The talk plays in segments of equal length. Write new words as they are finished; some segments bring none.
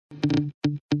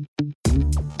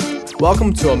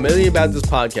Welcome to Amelia Baptist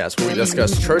Podcast, where we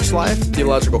discuss church life,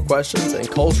 theological questions, and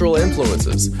cultural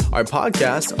influences. Our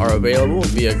podcasts are available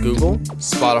via Google,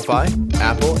 Spotify,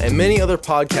 Apple, and many other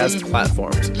podcast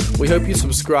platforms. We hope you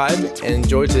subscribe and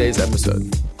enjoy today's episode.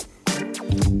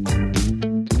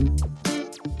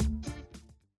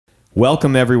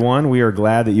 Welcome, everyone. We are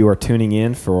glad that you are tuning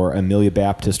in for Amelia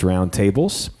Baptist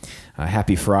Roundtables.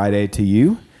 Happy Friday to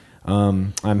you.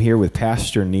 I'm here with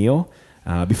Pastor Neil.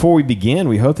 Before we begin,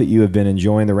 we hope that you have been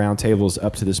enjoying the roundtables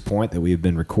up to this point that we have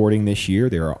been recording this year.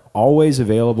 They are always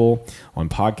available on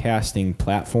podcasting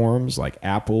platforms like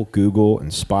Apple, Google,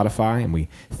 and Spotify. And we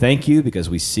thank you because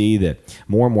we see that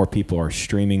more and more people are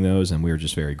streaming those, and we're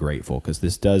just very grateful because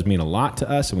this does mean a lot to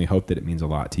us, and we hope that it means a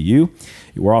lot to you.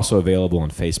 We're also available on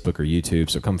Facebook or YouTube,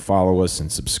 so come follow us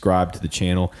and subscribe to the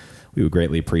channel. We would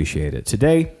greatly appreciate it.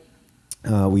 Today,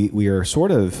 we are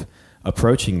sort of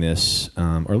approaching this,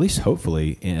 or at least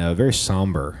hopefully, in a very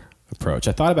somber approach.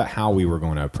 I thought about how we were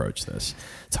going to approach this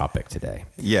topic today.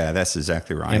 Yeah, that's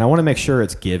exactly right. And I want to make sure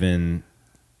it's given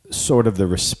sort of the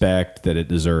respect that it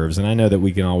deserves. And I know that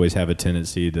we can always have a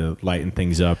tendency to lighten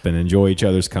things up and enjoy each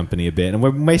other's company a bit, and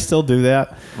we may still do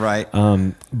that. Right.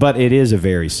 But it is a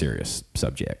very serious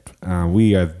subject.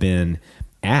 We have been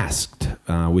asked,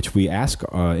 which we ask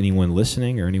anyone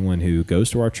listening or anyone who goes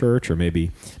to our church or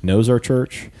maybe knows our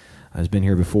church, has been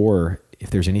here before, if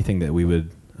there's anything that we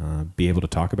would be able to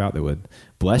talk about that would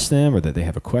bless them or that they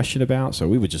have a question about. So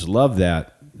we would just love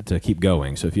that to keep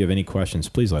going. So if you have any questions,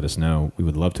 please let us know. We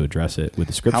would love to address it with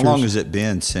the scriptures. How long has it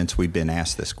been since we've been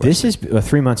asked this question? This is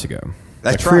 3 months ago.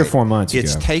 That's like 3 right. or 4 months ago.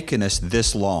 It's taken us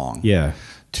this long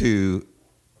to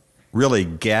really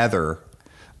gather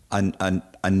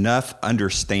enough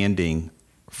understanding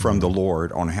from the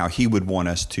Lord on how He would want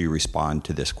us to respond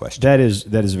to this question. That is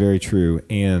very true.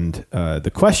 And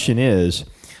the question is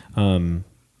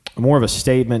more of a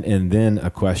statement and then a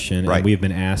question. Right. And we've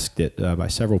been asked it by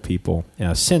several people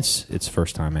since it's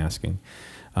first time asking.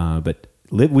 But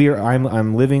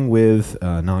I'm living with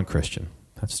a non-Christian.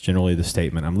 That's generally the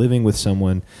statement. I'm living with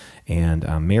someone, and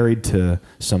I'm married to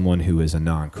someone who is a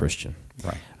non-Christian.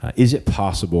 Right. Is it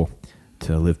possible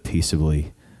to live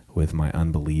peaceably with my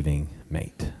unbelieving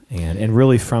mate? And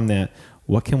really from that,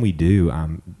 what can we do?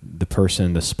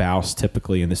 The spouse,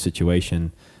 typically in this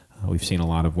situation, we've seen a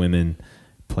lot of women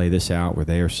play this out where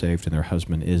they are saved and their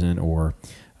husband isn't, or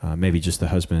maybe just the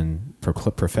husband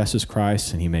professes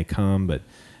Christ and he may come, but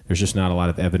there's just not a lot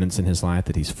of evidence in his life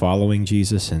that he's following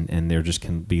Jesus, and there just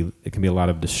can be a lot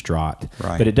of distraught.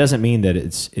 Right. But it doesn't mean that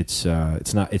it's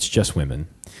just women.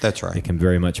 That's right. It can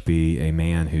very much be a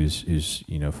man who's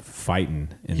fighting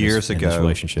in Years this ago,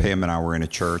 relationship. Pam and I were in a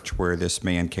church where this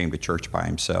man came to church by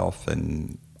himself,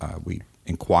 and we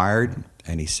inquired,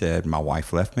 and he said, "My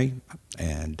wife left me."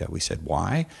 And we said,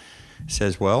 "Why?" He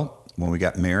says, "Well, when we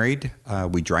got married,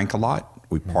 we drank a lot,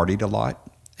 we partied a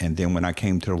lot, and then when I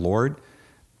came to the Lord,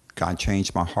 God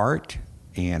changed my heart,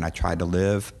 and I tried to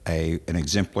live an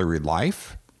exemplary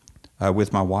life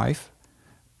with my wife,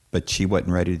 but she wasn't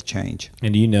ready to change."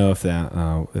 And do you know if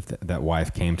that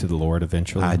wife came to the Lord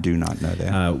eventually? I do not know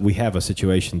that. We have a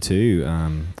situation too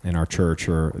in our church,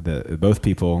 or both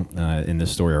people in this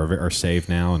story are saved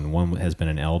now, and one has been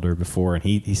an elder before, and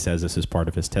he says this is part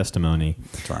of his testimony.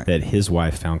 That's right. That his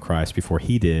wife found Christ before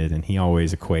he did, and he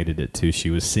always equated it to she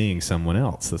was seeing someone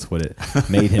else. That's what it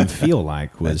made him feel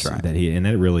like, was That's right.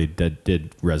 that really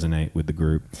did resonate with the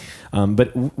group.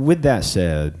 But with that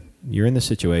said, you're in the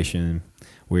situation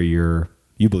where you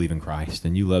believe in Christ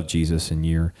and you love Jesus and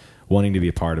you're wanting to be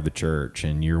a part of the church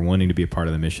and you're wanting to be a part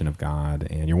of the mission of God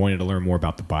and you're wanting to learn more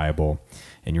about the Bible,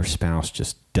 and your spouse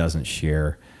just doesn't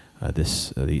share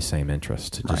these same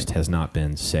interests. It just has not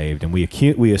been saved. And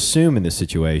we assume in this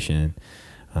situation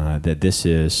that this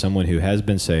is someone who has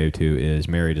been saved who is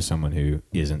married to someone who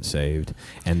isn't saved,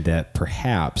 and that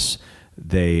perhaps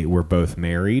they were both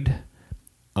married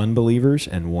unbelievers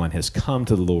and one has come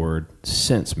to the Lord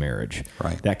since marriage.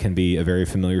 Right. That can be a very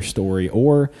familiar story,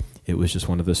 or it was just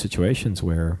one of those situations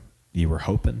where you were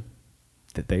hoping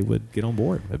that they would get on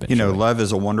board eventually. Love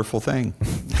is a wonderful thing,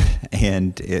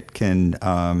 and it can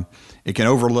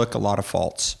overlook a lot of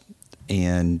faults,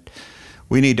 and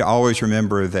we need to always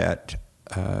remember that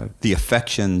the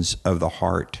affections of the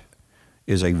heart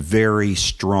is a very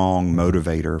strong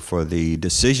motivator for the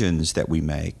decisions that we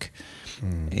make.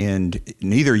 And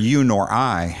neither you nor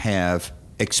I have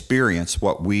experienced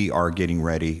what we are getting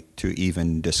ready to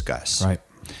even discuss. Right.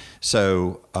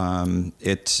 So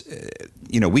it's,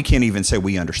 we can't even say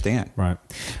we understand. Right.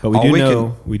 But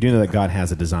we do know that God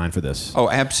has a design for this. Oh,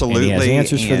 absolutely. And He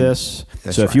has answers for this.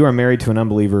 So if you are married to an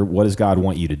unbeliever, what does God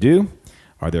want you to do?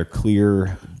 Are there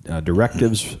clear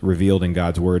directives revealed in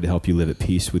God's Word to help you live at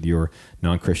peace with your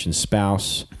non-Christian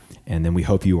spouse? And then we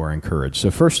hope you are encouraged.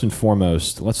 So first and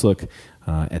foremost, let's look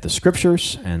at the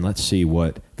Scriptures, and let's see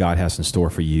what God has in store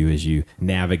for you as you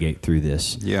navigate through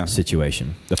this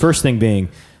situation. The first thing being,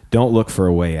 don't look for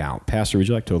a way out. Pastor, would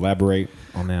you like to elaborate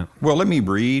on that? Well, let me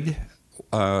read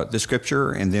the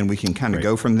Scripture, and then we can kind of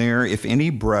go from there. If any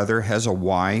brother has a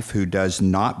wife who does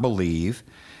not believe,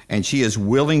 and she is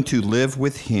willing to live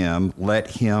with him, let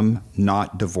him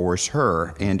not divorce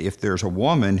her. And if there's a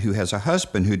woman who has a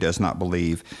husband who does not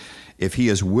believe, if he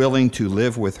is willing to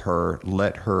live with her,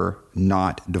 let her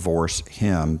not divorce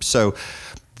him. So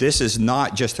this is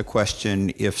not just a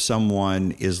question if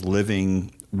someone is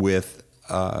living with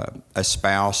a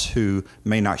spouse who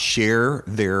may not share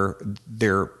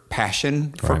their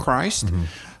passion for Christ.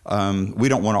 We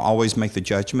don't want to always make the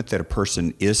judgment that a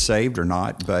person is saved or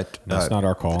not, but that's not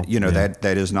our call.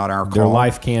 That is not our call. Their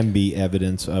life can be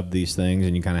evidence of these things,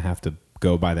 and you kind of have to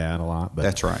go by that a lot. But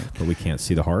that's right. But we can't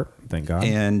see the heart, thank God.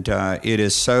 And it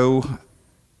is so.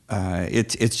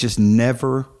 It's just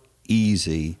never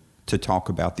easy to talk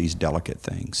about these delicate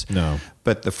things. No.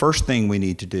 But the first thing we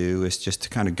need to do is just to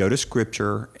kind of go to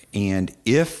Scripture, and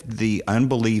if the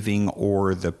unbelieving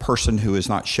or the person who is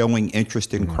not showing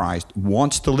interest in Christ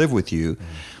wants to live with you,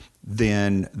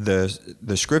 then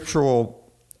the scriptural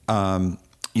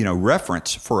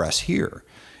reference for us here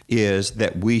is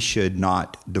that we should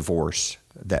not divorce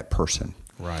that person.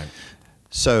 Right.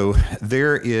 So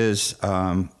there is,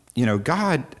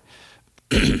 God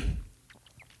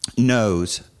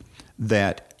knows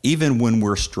that even when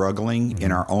we're struggling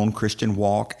in our own Christian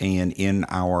walk and in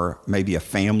our maybe a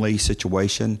family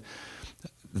situation,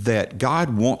 that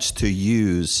God wants to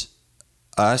use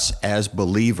us as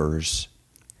believers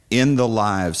in the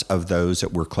lives of those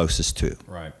that we're closest to.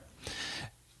 Right.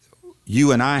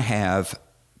 You and I have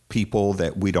people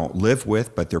that we don't live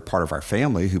with, but they're part of our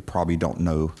family who probably don't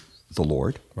know the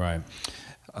Lord. Right.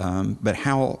 But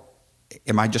how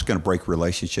am I just going to break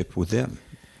relationship with them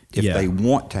if they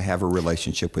want to have a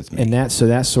relationship with me? And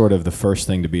that's sort of the first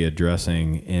thing to be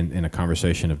addressing in a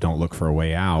conversation of don't look for a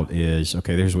way out is,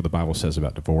 okay, there's what the Bible says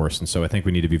about divorce. And so I think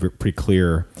we need to be pretty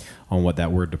clear on what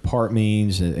that word depart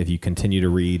means. If you continue to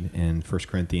read in 1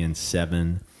 Corinthians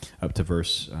 7 up to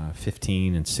verse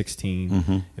 15 and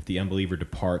 16, if the unbeliever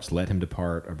departs, let him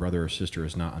depart. A brother or sister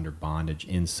is not under bondage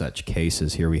in such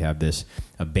cases. Here we have this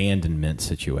abandonment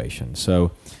situation.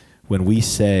 So when we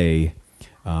say,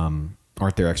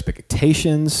 aren't there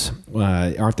expectations?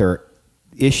 Aren't there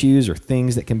issues or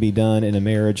things that can be done in a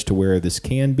marriage to where this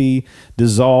can be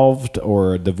dissolved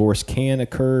or a divorce can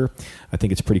occur? I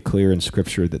think it's pretty clear in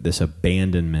Scripture that this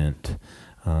abandonment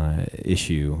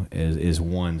issue is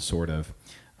one sort of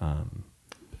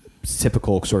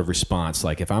typical sort of response.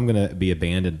 Like, if I'm going to be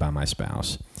abandoned by my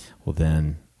spouse, well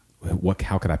then,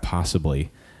 how could I possibly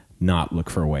not look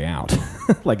for a way out?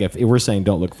 Like, if we're saying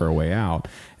don't look for a way out,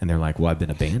 and they're like, well, I've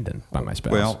been abandoned by my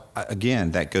spouse. Well,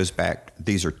 again, that goes back.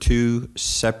 These are two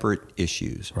separate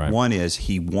issues. Right. One is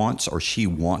he wants or she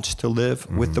wants to live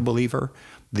with the believer.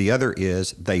 The other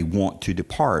is they want to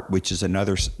depart, which is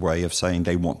another way of saying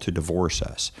they want to divorce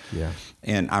us. Yeah.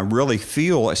 And I really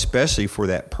feel, especially for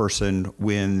that person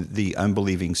when the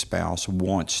unbelieving spouse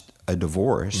wants a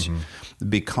divorce,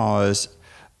 because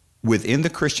within the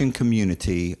Christian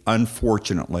community,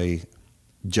 unfortunately,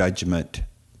 judgment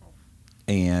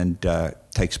and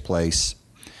takes place,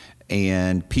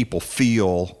 and people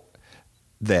feel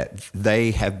that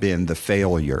they have been the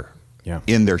failure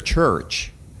in their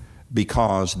church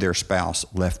because their spouse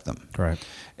left them. Right.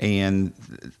 And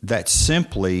that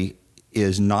simply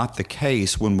is not the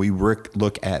case when we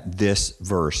look at this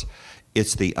verse.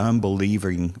 It's the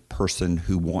unbelieving person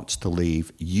who wants to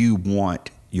leave. You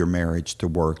want your marriage to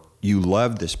work. You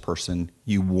love this person.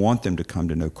 You want them to come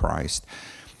to know Christ.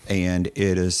 And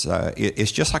it is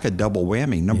it's just like a double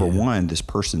whammy. Number one, this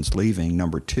person's leaving.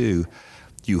 Number two,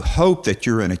 you hope that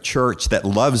you're in a church that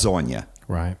loves on you.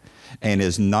 Right. And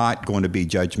is not going to be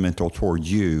judgmental toward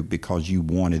you because you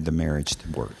wanted the marriage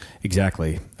to work.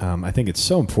 Exactly. I think it's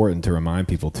so important to remind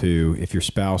people, too, if your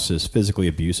spouse is physically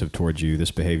abusive towards you,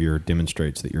 this behavior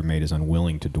demonstrates that your mate is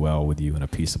unwilling to dwell with you in a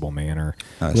peaceable manner.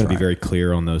 We're going to be very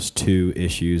clear on those two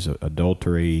issues,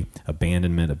 adultery,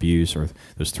 abandonment, abuse, or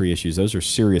those three issues. Those are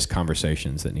serious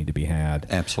conversations that need to be had.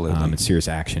 Absolutely. And serious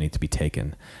action needs to be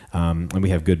taken. And we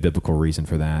have good biblical reason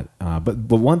for that. But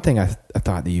one thing I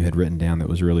thought that you had written down that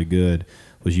was really good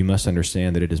was you must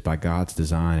understand that it is by God's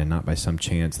design and not by some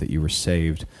chance that you were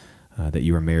saved, that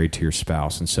you were married to your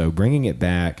spouse. And so bringing it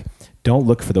back, don't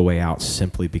look for the way out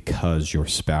simply because your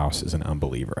spouse is an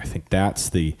unbeliever. I think that's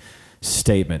the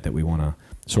statement that we want to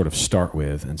sort of start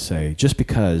with and say, just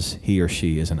because he or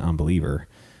she is an unbeliever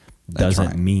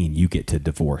doesn't mean you get to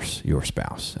divorce your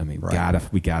spouse. I mean,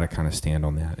 we gotta kind of stand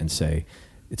on that and say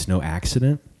it's no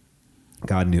accident.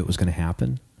 God knew it was going to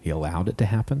happen. He allowed it to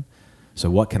happen. So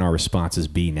what can our responses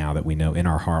be now that we know in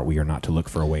our heart we are not to look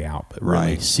for a way out, but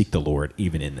really seek the Lord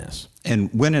even in this? And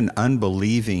when an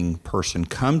unbelieving person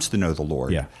comes to know the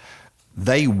Lord,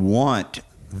 they want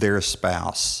their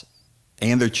spouse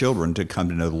and their children to come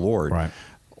to know the Lord. Right.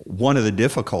 One of the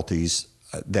difficulties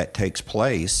that takes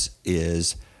place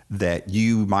is that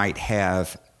you might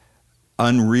have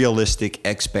unrealistic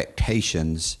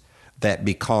expectations that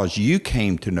because you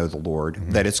came to know the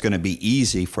Lord, that it's going to be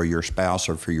easy for your spouse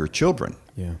or for your children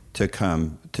to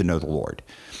come to know the Lord.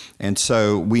 And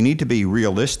so we need to be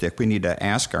realistic. We need to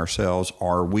ask ourselves,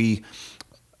 are we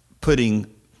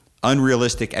putting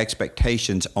unrealistic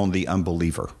expectations on the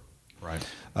unbeliever?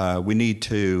 Right. We need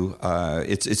to,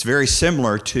 it's very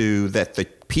similar to that the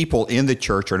people in the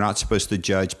church are not supposed to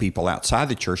judge people outside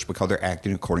the church because they're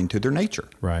acting according to their nature.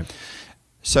 Right.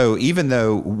 So even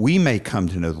though we may come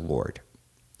to know the Lord,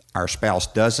 our spouse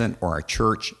doesn't, or our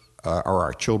church or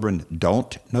our children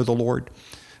don't know the Lord,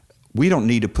 we don't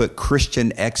need to put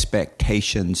Christian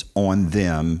expectations on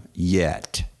them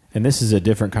yet. And this is a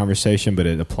different conversation, but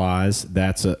it applies.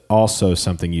 That's also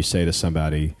something you say to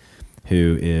somebody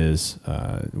who is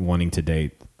wanting to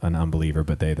date an unbeliever,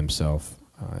 but they themselves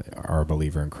are a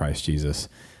believer in Christ Jesus.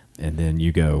 And then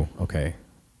you go, okay,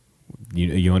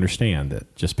 you understand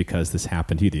that just because this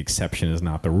happened to you, the exception is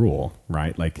not the rule,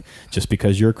 right? Like, just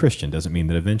because you're a Christian doesn't mean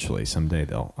that eventually, someday,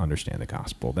 they'll understand the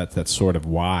gospel. That's sort of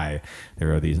why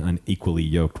there are these unequally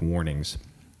yoked warnings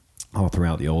all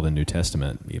throughout the Old and New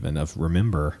Testament, even of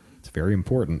remember, it's very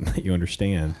important that you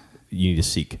understand you need to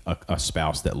seek a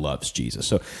spouse that loves Jesus.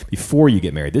 So before you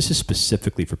get married, this is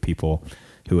specifically for people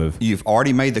who you've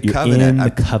already made the covenant. In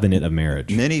the covenant of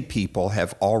marriage. Many people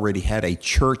have already had a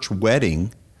church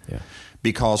wedding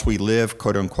because we live,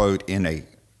 quote unquote, in a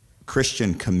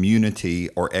Christian community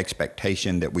or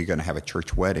expectation that we're going to have a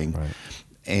church wedding. Right.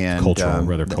 And cultural,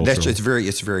 rather cultural.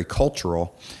 It's very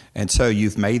cultural. And so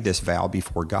you've made this vow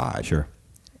before God. Sure.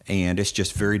 And it's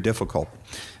just very difficult.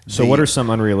 So what are some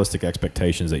unrealistic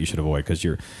expectations that you should avoid? Because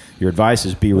your advice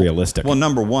is be realistic. Well,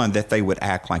 number one, that they would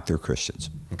act like they're Christians.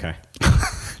 Okay.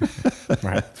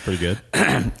 Right. That's pretty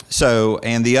good. So,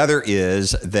 and the other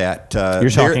is that you're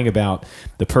talking about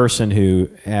the person who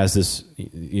has this,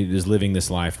 is living this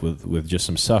life with just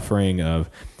some suffering of,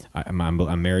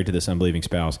 I'm married to this unbelieving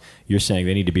spouse. You're saying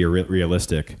they need to be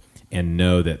realistic and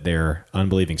know that their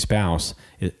unbelieving spouse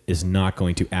is not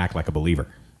going to act like a believer.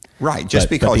 Right,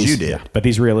 because you did. Yeah, but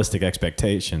these realistic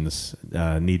expectations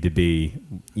need to be,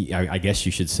 I guess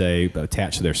you should say,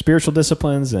 attached to their spiritual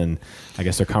disciplines and I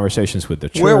guess their converstions with the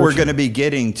church. Well, we're going to be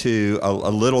getting to a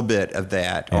little bit of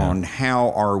that on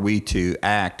how are we to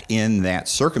act in that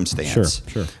circumstance.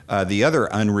 Sure. The other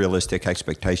unrealistic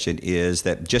expectation is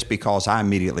that just because I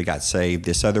immediately got saved,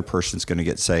 this other person's going to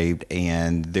get saved,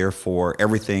 and therefore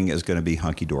everything is going to be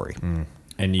hunky-dory.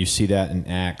 And you see that in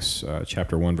Acts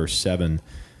chapter 1, verse 7,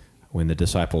 when the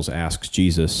disciples asked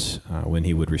Jesus when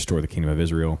he would restore the kingdom of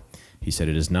Israel. He said,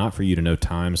 "It is not for you to know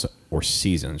times or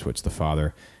seasons which the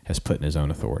Father has put in his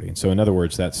own authority." And so in other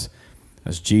words, that's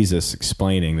Jesus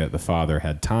explaining that the Father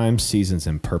had times, seasons,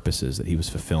 and purposes that he was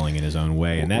fulfilling in his own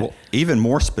way. And that, even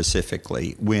more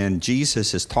specifically, when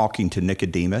Jesus is talking to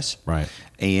Nicodemus, right,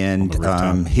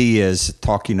 and he is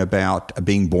talking about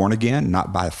being born again,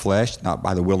 not by flesh, not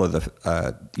by the will of the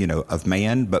of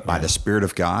man, but by the Spirit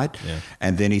of God. Yeah.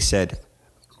 And then he said,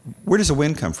 "Where does the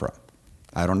wind come from?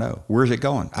 I don't know. Where's it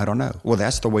going? I don't know." Well,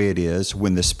 that's the way it is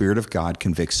when the Spirit of God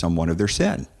convicts someone of their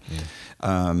sin. Yeah.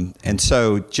 And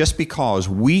so just because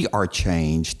we are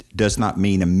changed does not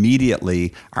mean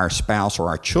immediately our spouse or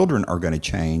our children are going to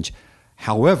change.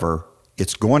 However,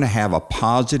 it's going to have a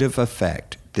positive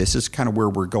effect. This is kind of where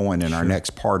we're going in our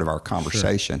next part of our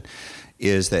conversation,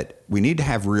 is that we need to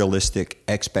have realistic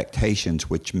expectations,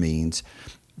 which means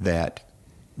that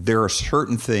there are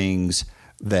certain things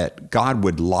that God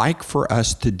would like for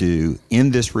us to do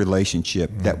in this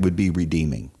relationship that would be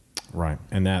redeeming. Right.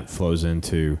 And that flows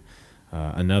into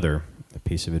another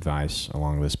piece of advice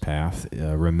along this path.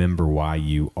 Remember why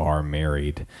you are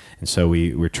married. And so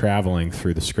we're traveling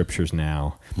through the scriptures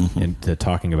now and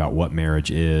talking about what marriage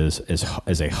is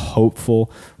as a hopeful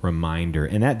reminder.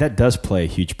 And that does play a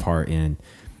huge part in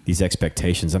these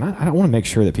expectations. And I want to make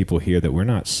sure that people hear that we're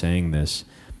not saying this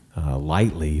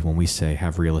lightly when we say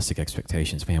have realistic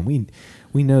expectations. Man,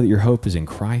 we know that your hope is in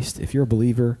Christ. If you're a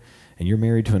believer and you're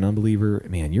married to an unbeliever,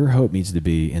 man, your hope needs to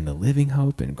be in the living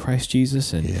hope in Christ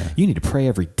Jesus. And you need to pray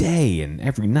every day and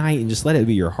every night and just let it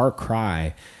be your heart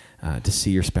cry to see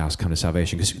your spouse come to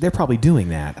salvation, because they're probably doing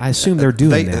that. I assume they're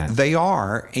doing that. They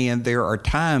are, and there are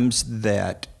times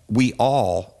that we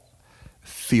all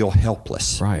feel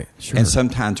helpless. Right, sure. And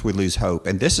sometimes we lose hope.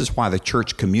 And this is why the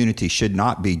church community should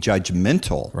not be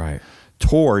judgmental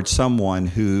towards someone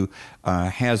who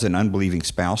has an unbelieving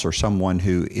spouse, or someone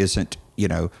who isn't,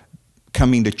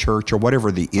 coming to church, or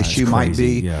whatever the issue might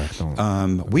be.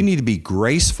 We need to be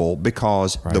graceful,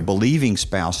 because the believing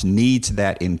spouse needs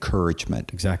that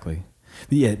encouragement. Exactly.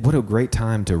 Yeah, what a great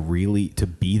time to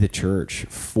be the church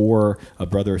for a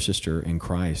brother or sister in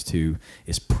Christ who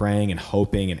is praying and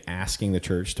hoping and asking the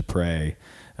church to pray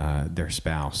their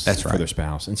spouse. That's right. For their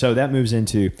spouse. And so that moves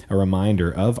into a reminder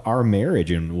of our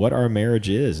marriage and what our marriage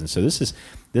is. And so this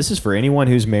is for anyone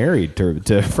who's married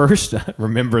to first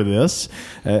remember this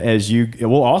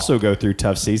we'll also go through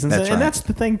tough seasons. That's right. And that's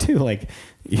the thing too. Like,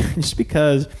 just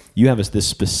because you have this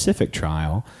specific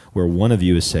trial where one of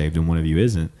you is saved and one of you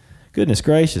isn't, goodness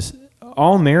gracious,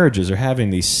 all marriages are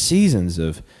having these seasons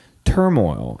of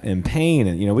turmoil and pain,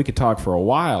 and we could talk for a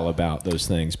while about those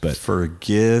things, but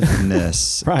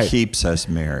forgiveness keeps us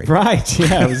married. Right?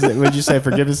 Yeah. Would you say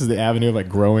forgiveness is the avenue of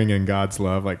growing in God's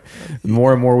love? Like, the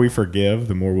more and more we forgive,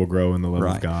 the more we'll grow in the love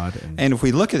of God. And if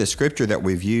we look at the scripture that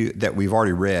we've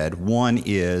already read, one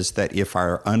is that if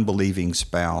our unbelieving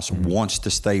spouse wants to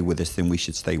stay with us, then we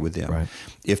should stay with them. Right.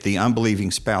 If the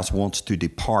unbelieving spouse wants to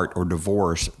depart or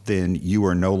divorce, then you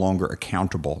are no longer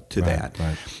accountable to that.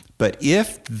 Right. But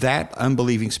if that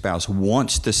unbelieving spouse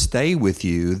wants to stay with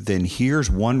you, then here's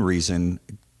one reason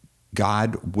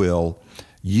God will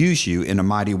use you in a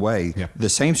mighty way. Yeah. The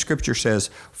same scripture says,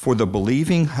 for the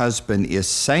believing husband is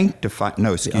sanctified.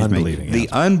 No, excuse me. The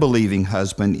unbelieving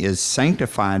husband is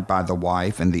sanctified by the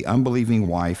wife, and the unbelieving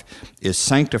wife is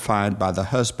sanctified by the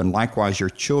husband. Likewise,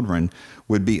 your children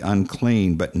would be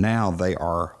unclean, but now they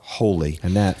are holy.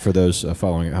 And that, for those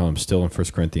following at home, still in 1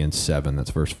 Corinthians 7, that's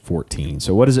verse 14.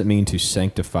 So what does it mean to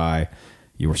sanctify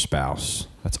your spouse?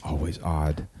 That's always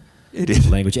odd. It is.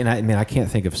 Language. And I can't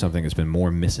think of something that's been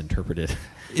more misinterpreted.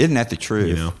 Isn't that the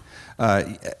truth?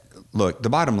 Look, the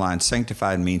bottom line,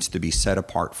 sanctified means to be set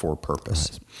apart for a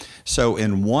purpose. Right. So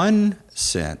in one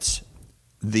sense,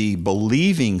 the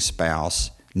believing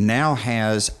spouse now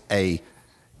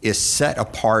is set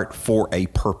apart for a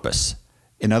purpose.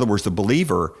 In other words, the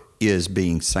believer is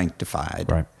being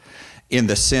sanctified in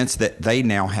the sense that they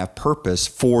now have purpose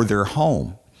for their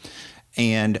home.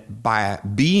 And by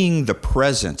being the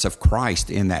presence of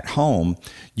Christ in that home,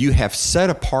 you have set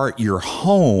apart your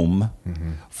home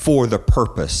for the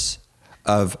purpose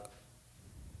of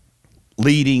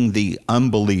leading the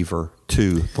unbeliever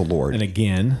to the Lord. And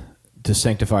again, to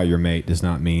sanctify your mate does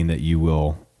not mean that you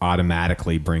will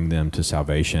automatically bring them to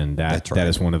salvation. That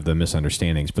is one of the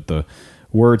misunderstandings. But the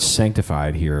word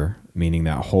sanctified here, meaning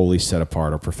that holy, set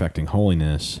apart, or perfecting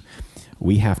holiness,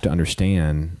 we have to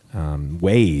understand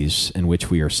ways in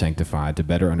which we are sanctified to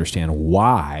better understand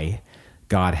why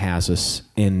God has us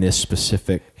in this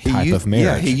specific type of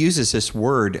marriage. Yeah, he uses this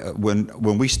word when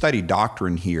we study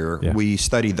doctrine here. Yeah. We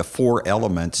study the four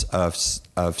elements of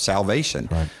salvation.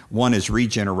 Right. One is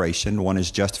regeneration, one is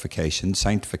justification,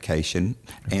 sanctification,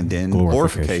 and then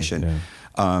glorification.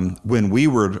 Yeah. When we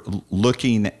were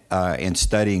looking and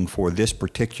studying for this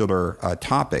particular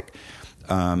topic,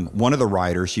 one of the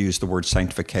writers used the word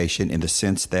sanctification in the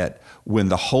sense that when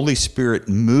the Holy Spirit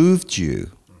moved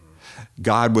you,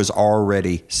 God was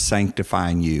already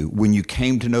sanctifying you. When you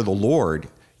came to know the Lord,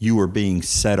 you were being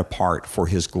set apart for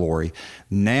His glory.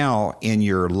 Now in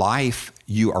your life,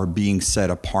 you are being set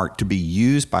apart to be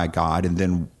used by God. And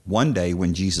then one day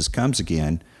when Jesus comes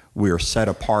again, we are set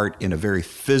apart in a very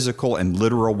physical and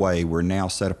literal way. We're now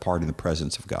set apart in the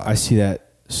presence of God. I see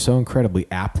that so incredibly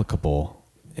applicable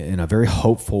in a very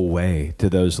hopeful way to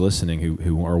those listening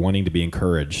who are wanting to be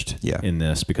encouraged in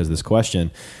this because of this question,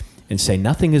 and say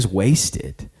nothing is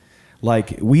wasted.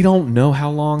 Like, we don't know how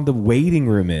long the waiting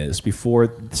room is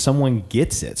before someone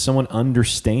gets it. Someone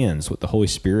understands what the Holy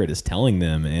Spirit is telling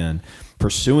them and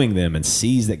pursuing them and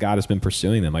sees that God has been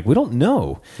pursuing them. Like, we don't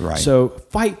know. Right. So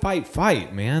fight,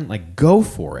 man. Like, go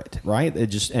for it, right?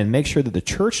 And make sure that the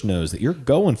church knows that you're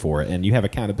going for it and you have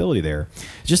accountability there.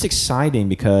 It's just exciting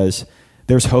because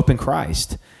there's hope in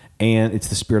Christ. And it's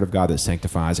the Spirit of God that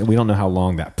sanctifies, and we don't know how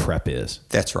long that prep is.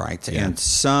 That's right. Yeah. And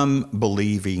some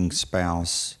believing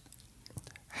spouse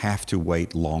have to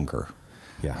wait longer.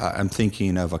 Yeah. I'm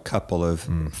thinking of a couple of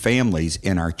families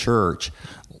in our church.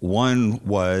 One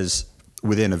was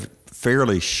within a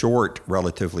fairly short,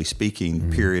 relatively speaking,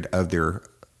 period of their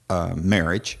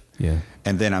marriage. Yeah.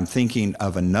 And then I'm thinking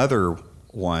of another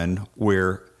one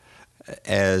where,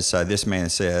 as this man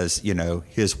says,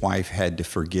 his wife had to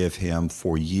forgive him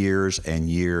for years and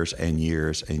years and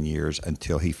years and years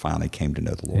until he finally came to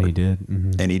know the Lord. And he did.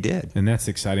 Mm-hmm. And he did. And that's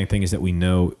the exciting thing, is that we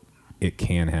know it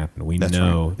can happen. We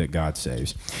know that God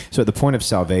saves. So at the point of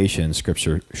salvation,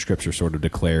 Scripture sort of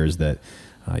declares that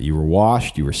you were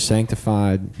washed, you were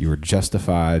sanctified, you were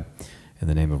justified in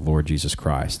the name of Lord Jesus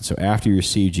Christ. And so after you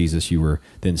received Jesus, you were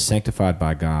then sanctified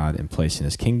by God and placed in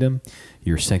his kingdom.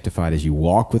 You're sanctified as you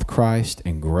walk with Christ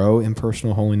and grow in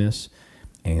personal holiness.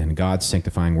 And God's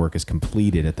sanctifying work is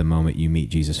completed at the moment you meet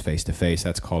Jesus face to face.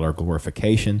 That's called our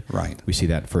glorification. Right. We see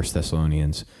that in 1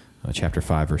 Thessalonians chapter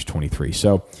 5, verse 23.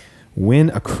 So when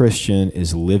a Christian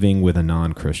is living with a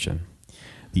non-Christian,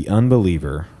 the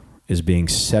unbeliever is being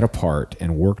set apart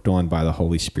and worked on by the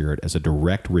Holy Spirit as a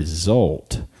direct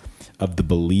result of the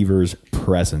believer's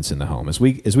presence in the home. As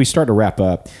we start to wrap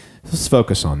up, let's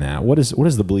focus on that. What is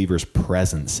the believer's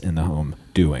presence in the home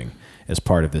doing as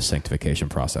part of this sanctification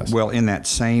process? Well, in that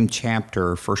same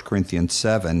chapter, 1 Corinthians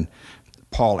 7,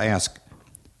 Paul asks,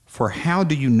 "For how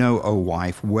do you know, O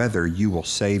wife, whether you will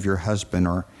save your husband?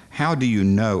 Or how do you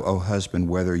know, O husband,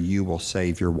 whether you will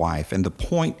save your wife?" And the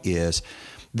point is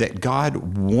that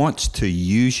God wants to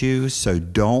use you, so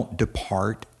don't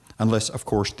depart. Unless, of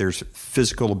course, there's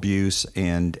physical abuse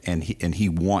and he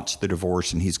wants the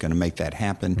divorce and he's going to make that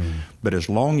happen. Mm. But as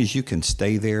long as you can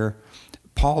stay there,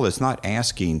 Paul is not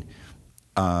asking,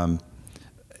 an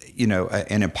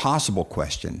impossible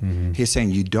question. Mm-hmm. He's saying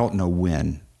you don't know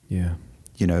when. Yeah.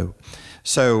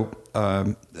 So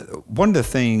one of the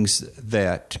things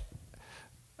that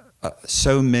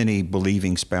so many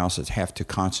believing spouses have to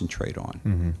concentrate on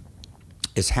mm-hmm.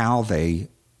 is how they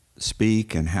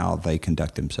speak and how they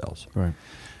conduct themselves. Right.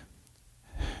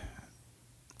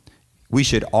 We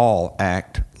should all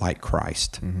act like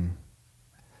Christ. Mm-hmm.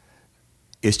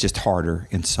 It's just harder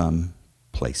in some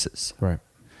places. Right.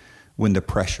 When the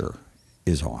pressure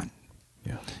is on.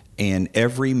 Yeah. And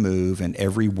every move and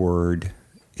every word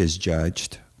is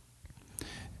judged.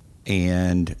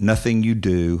 And nothing you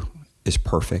do is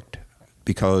perfect,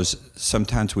 because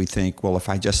sometimes we think, well, if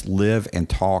I just live and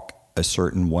talk a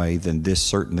certain way, then this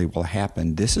certainly will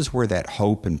happen. This is where that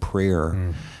hope and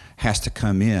prayer has to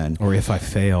come in. Or if I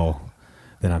fail,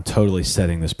 then I'm totally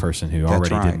setting this person who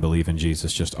already didn't believe in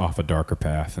Jesus just off a darker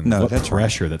path. And that's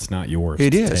pressure that's not yours.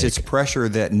 It is. It's pressure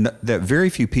that very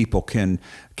few people can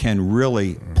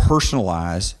really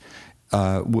personalize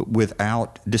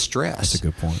without distress. That's a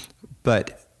good point.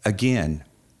 But again,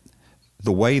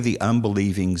 the way the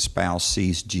unbelieving spouse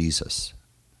sees Jesus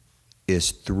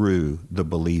is through the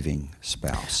believing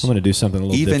spouse. I'm going to do something a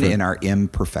little different. Even in our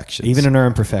imperfections. Even in our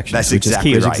imperfections. That's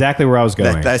exactly right. That's exactly where I was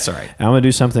going. That's right. I'm going to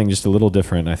do something just a little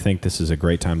different. I think this is a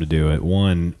great time to do it.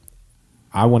 One,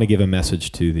 I want to give a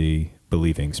message to the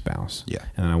believing spouse. Yeah.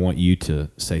 And I want you to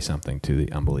say something to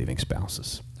the unbelieving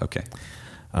spouses. Okay.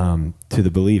 To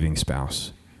the believing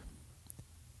spouse,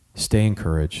 stay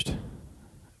encouraged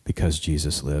because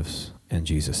Jesus lives and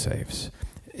Jesus saves.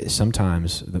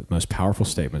 Sometimes the most powerful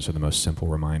statements are the most simple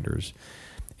reminders,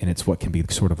 and it's what can be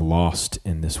sort of lost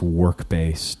in this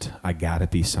work-based, I gotta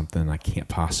be something I can't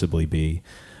possibly be.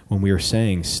 When we are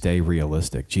saying stay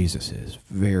realistic, Jesus is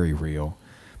very real,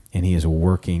 and he is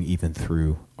working even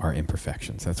through our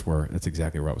imperfections. That's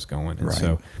exactly where I was going. And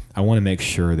so I want to make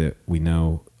sure that we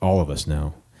know, all of us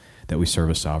know, that we serve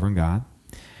a sovereign God,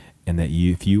 and that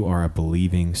if you are a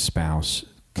believing spouse,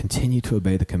 continue to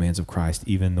obey the commands of Christ,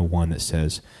 even the one that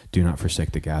says, do not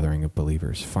forsake the gathering of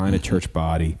believers. Find a church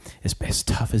body, as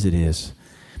tough as it is,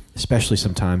 especially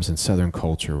sometimes in Southern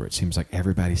culture where it seems like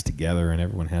everybody's together and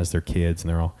everyone has their kids and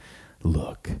they're all,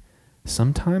 look,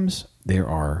 sometimes there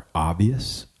are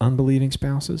obvious unbelieving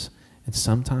spouses and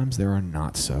sometimes there are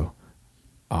not so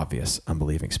obvious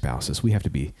unbelieving spouses. We have to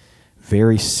be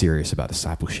very serious about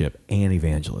discipleship and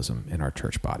evangelism in our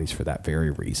church bodies for that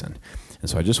very reason. And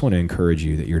so I just want to encourage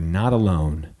you that you're not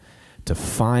alone to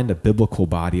find a biblical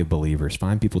body of believers,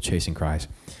 find people chasing Christ,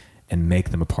 and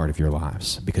make them a part of your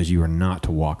lives, because you are not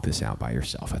to walk this out by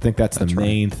yourself. I think that's the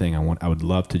main thing I would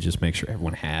love to just make sure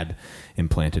everyone had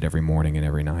implanted every morning and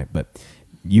every night. But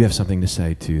you have something to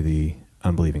say to the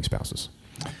unbelieving spouses.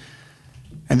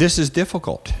 And this is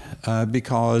difficult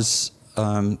because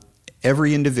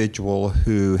every individual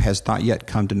who has not yet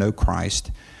come to know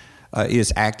Christ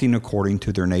is acting according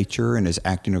to their nature and is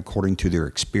acting according to their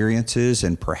experiences,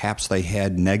 and perhaps they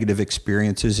had negative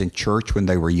experiences in church when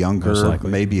they were younger,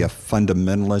 maybe a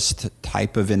fundamentalist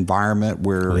type of environment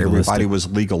where everybody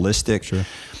was legalistic, sure.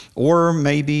 Or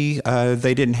maybe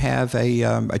they didn't have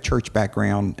a church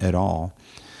background at all.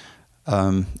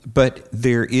 But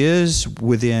there is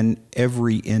within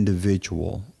every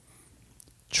individual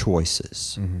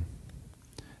choices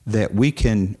that we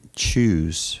can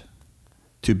choose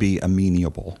to be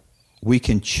amenable. We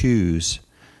can choose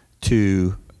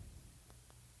to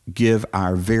give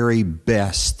our very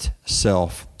best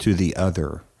self to the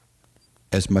other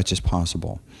as much as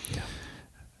possible. Yeah.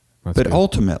 But good.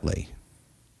 ultimately,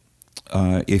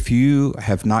 if you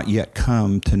have not yet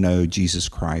come to know Jesus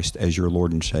Christ as your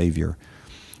Lord and Savior,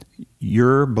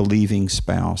 your believing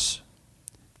spouse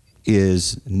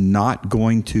is not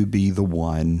going to be the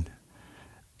one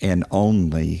and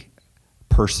only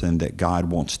person that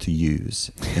God wants to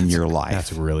use in your life.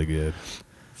 That's really good.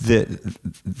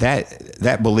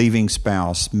 That believing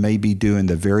spouse may be doing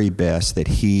the very best that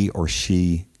he or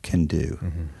she can do,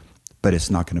 but it's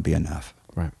not going to be enough.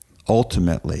 Right.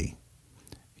 Ultimately,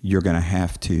 you're going to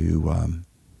have to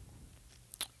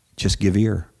just give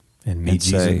ear And meet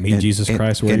Jesus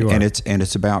Christ where you are. And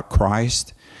it's about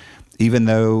Christ. Even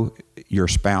though your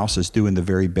spouse is doing the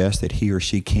very best that he or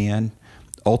she can,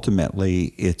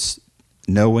 ultimately it's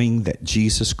knowing that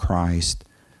Jesus Christ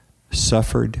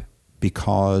suffered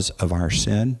because of our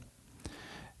sin,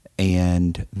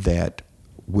 and that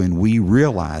when we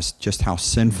realize just how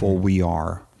sinful we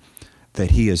are,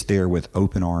 that he is there with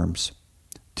open arms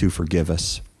to forgive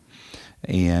us.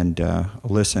 And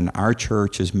listen, our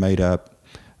church is made up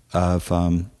of,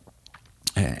 and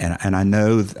I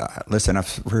know, listen,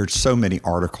 I've heard so many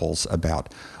articles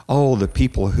about, the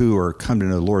people who are coming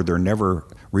to the Lord, they're never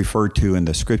referred to in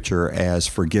the scripture as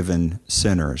forgiven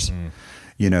sinners,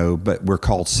 but we're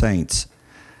called saints.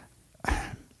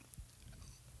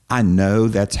 I know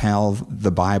that's how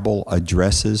the Bible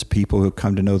addresses people who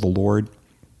come to know the Lord,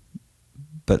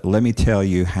 but let me tell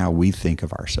you how we think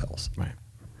of ourselves. Right.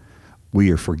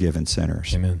 We are forgiven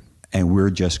sinners. Amen. And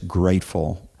we're just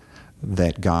grateful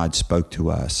that God spoke to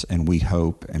us, and we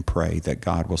hope and pray that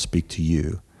God will speak to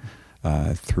you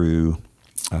through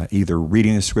either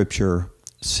reading the scripture,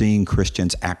 seeing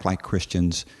Christians act like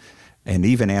Christians, and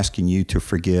even asking you to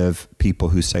forgive people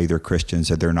who say they're Christians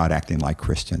and they're not acting like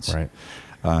Christians. Right.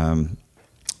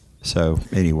 So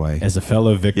anyway, as a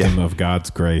fellow victim of God's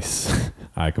grace,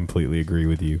 I completely agree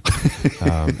with you.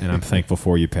 And I'm thankful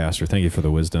for you, Pastor. Thank you for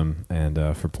the wisdom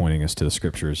and for pointing us to the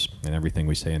scriptures and everything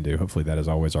we say and do. Hopefully that is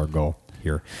always our goal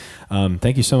here.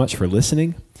 Thank you so much for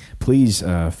listening. Please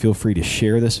feel free to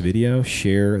share this video,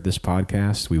 share this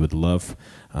podcast. We would love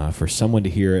for someone to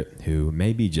hear it who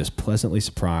may be just pleasantly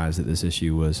surprised that this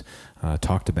issue was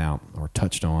talked about or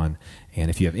touched on. And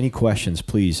if you have any questions,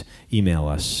 please email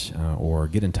us or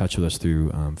get in touch with us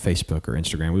through Facebook or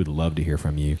Instagram. We would love to hear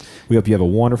from you. We hope you have a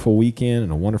wonderful weekend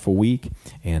and a wonderful week,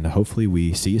 and hopefully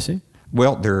we see you soon.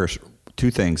 Well, there's two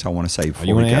things I want to say before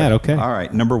you want to add? Okay. All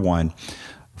right. Number one,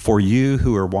 for you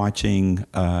who are watching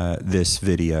this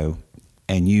video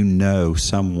and you know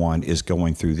someone is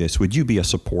going through this, would you be a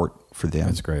support for them?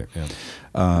 That's great.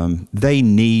 Yeah. They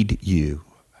need you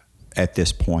at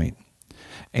this point.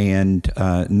 And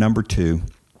number two,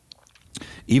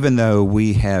 even though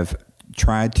we have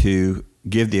tried to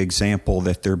give the example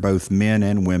that they're both men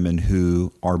and women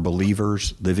who are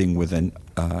believers living with an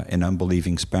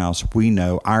unbelieving spouse, we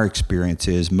know our experience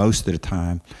is most of the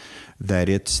time that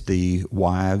it's the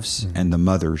wives and the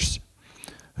mothers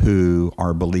who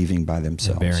are believing by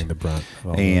themselves. They're bearing the brunt of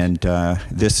all and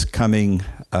this coming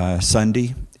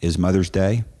Sunday is Mother's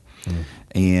Day.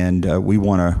 And we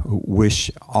want to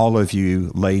wish all of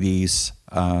you ladies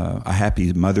a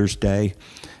happy Mother's Day.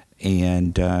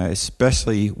 And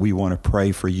especially we want to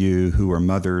pray for you who are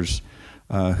mothers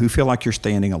who feel like you're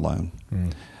standing alone.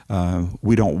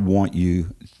 We don't want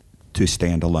you to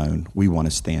stand alone. We want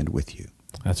to stand with you.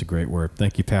 That's a great word.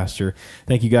 Thank you, Pastor.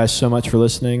 Thank you guys so much for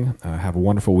listening. Have a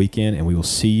wonderful weekend, and we will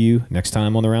see you next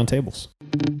time on the Round Tables.